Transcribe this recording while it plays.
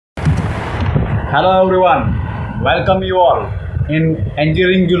Hello everyone, welcome you all in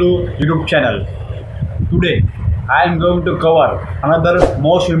Engineering Guru YouTube channel. Today I am going to cover another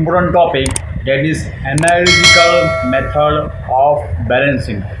most important topic, that is analytical method of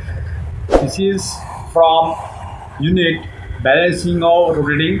balancing. This is from unit balancing of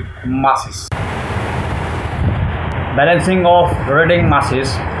rotating masses. Balancing of rotating masses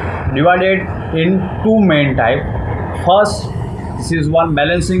divided in two main types. First, this is one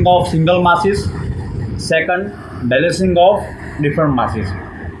balancing of single masses. Second, balancing of different masses.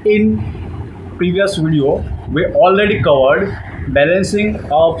 In previous video, we already covered balancing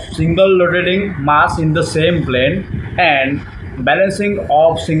of single rotating mass in the same plane and balancing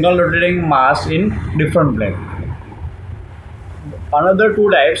of single rotating mass in different plane. Another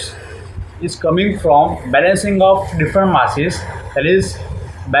two types is coming from balancing of different masses, that is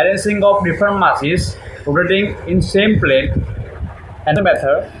balancing of different masses rotating in same plane, and the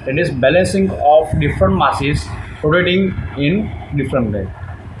method that is balancing of different masses rotating in different plane.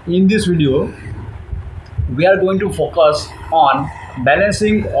 In this video we are going to focus on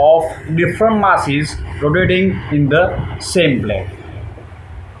balancing of different masses rotating in the same plane.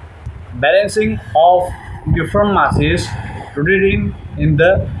 Balancing of different masses rotating in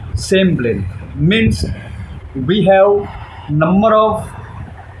the same plane means we have number of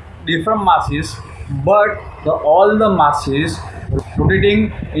different masses, but all the masses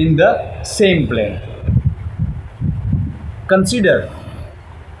rotating in the same plane. Consider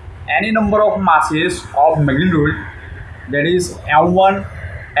any number of masses of magnitude, that is m1,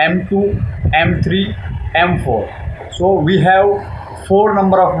 m2, m3, m4. So we have four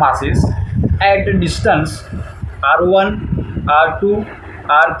number of masses at a distance r1, r2,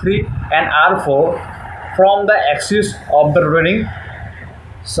 r3 and r4 from the axis of the rotating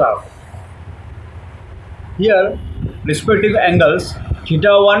shaft. Here respective angles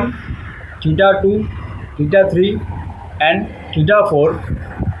theta 1, theta 2, theta 3 and theta 4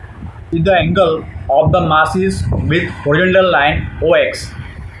 is the angle of the masses with horizontal line OX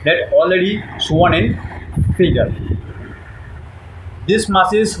that already shown in figure. These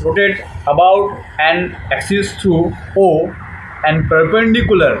masses rotate about an axis through O and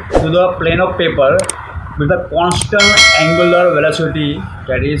perpendicular to the plane of paper with a constant angular velocity,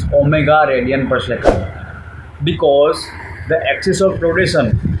 that is omega radian per second, because the axis of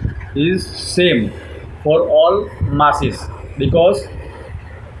rotation is same for all masses, because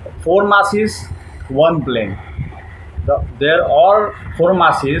four masses one plane. There are four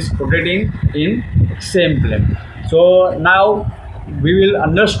masses rotating in same plane. So now we will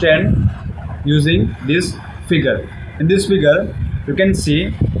understand using this figure. In this figure you can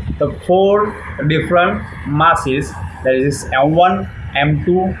see the four different masses, that is m1,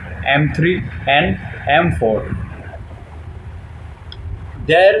 m2, m3 and m4.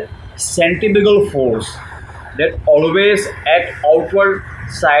 Their centrifugal force that always at outward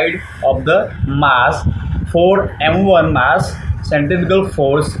side of the mass. For m1 mass, centrifugal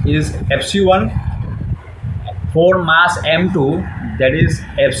force is fc1. For mass m2, that is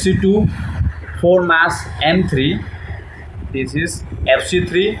fc2. For mass m3, this is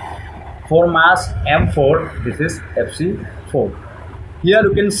fc3. For mass m4, this is fc4. Here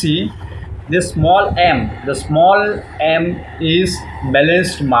you can see the small m. The small m is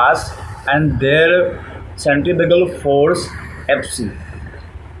balanced mass and their centrifugal force fc,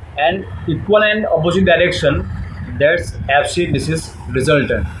 and equal and opposite direction, that's fc, this is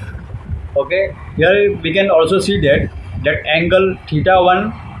resultant. Okay, here we can also see that angle theta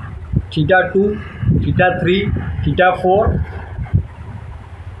 1, theta 2, theta 3, theta 4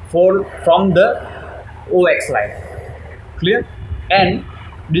 from the OX line. Clear? And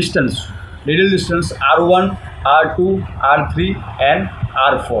distance, radial distance r1, r2, r3 and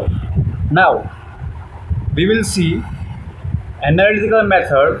r4. Now we will see analytical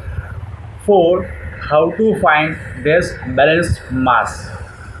method for how to find this balanced mass.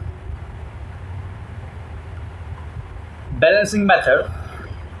 Balancing method.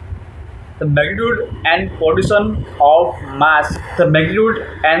 The magnitude and position of mass, the magnitude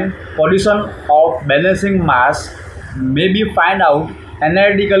and position of balancing mass may be find out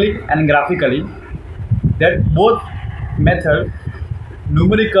analytically and graphically. That both method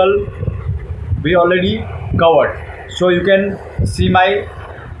numerical we already covered. So you can see my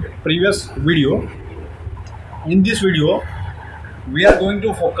previous video. In this video we are going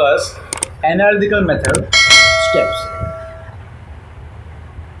to focus analytical method steps.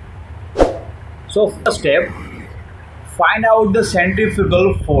 So first step, find out the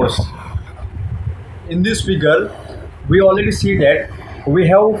centrifugal force. In this figure we already see that we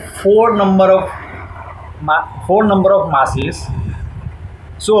have four number of masses.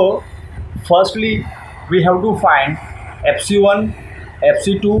 So firstly we have to find Fc1,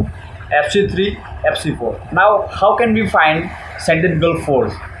 Fc2, Fc3, Fc4. Now how can we find centrifugal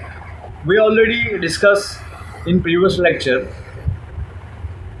force? We already discussed in previous lecture.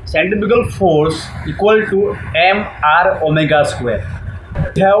 Centrifugal force equal to mr omega square.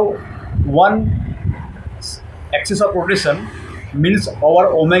 We have one axis of rotation, means our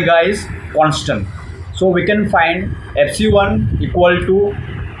omega is constant. So we can find Fc1 equal to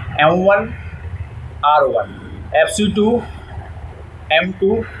m1 r1, Fc2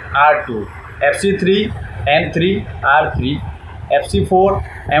 m2 r2, Fc3 m3 r3, Fc4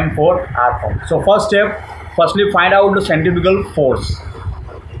 m4 r4. So first step, firstly find out the centrifugal force.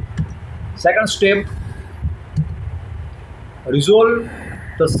 Second step, resolve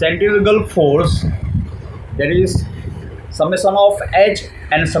the centrifugal force, that is summation of H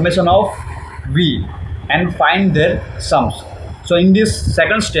and summation of V, and find their sums. So in this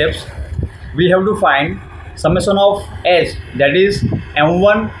second steps we have to find summation of H, that is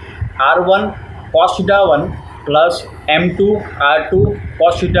m1 r1 cos theta 1 plus m2 r2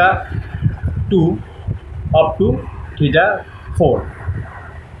 cos theta 2 up to theta 4.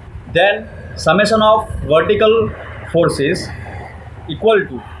 Then summation of vertical forces equal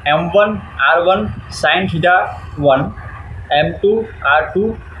to m1 r1 sin theta 1, m2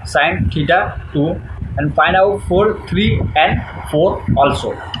 r2 sin theta 2, and find out for 3 and 4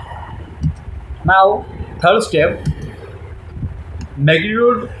 also. Now third step,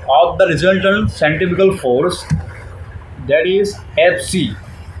 magnitude of the resultant centrifugal force, that is Fc.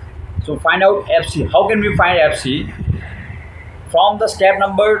 So find out Fc. How can we find Fc? From the step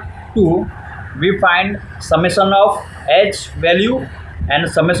number 2 we find summation of H value and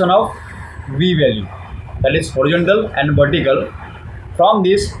summation of V value, that is horizontal and vertical. From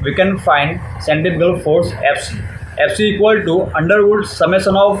this we can find centrifugal force Fc. Fc equal to under root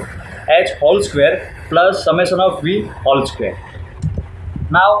summation of H whole square plus summation of V whole square.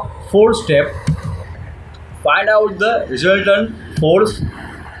 Now fourth step, find out the resultant force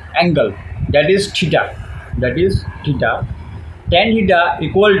angle, that is theta, tan theta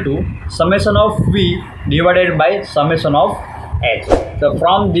equal to summation of V divided by summation of H. So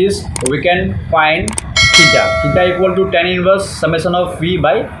from this we can find theta equal to tan inverse summation of V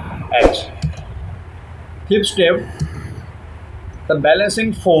by H. Fifth step, the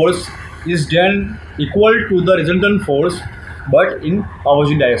balancing force is done equal to the resultant force but in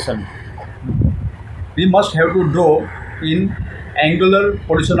opposite direction. We must have to draw in angular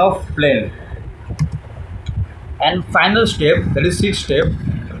position of plane. And final step, that is sixth step,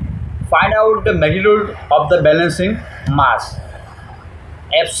 find out the magnitude of the balancing mass,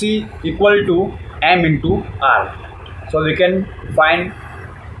 Fc equal to m into r. So we can find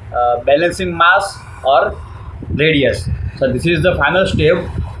balancing mass or radius. So this is the final step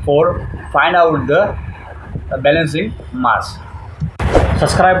for find out the balancing mass.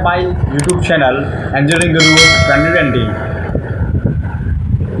 Subscribe my YouTube channel Engineering Guru 2020.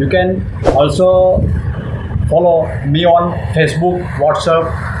 You can also follow me on Facebook,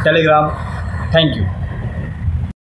 WhatsApp, Telegram. Thank you.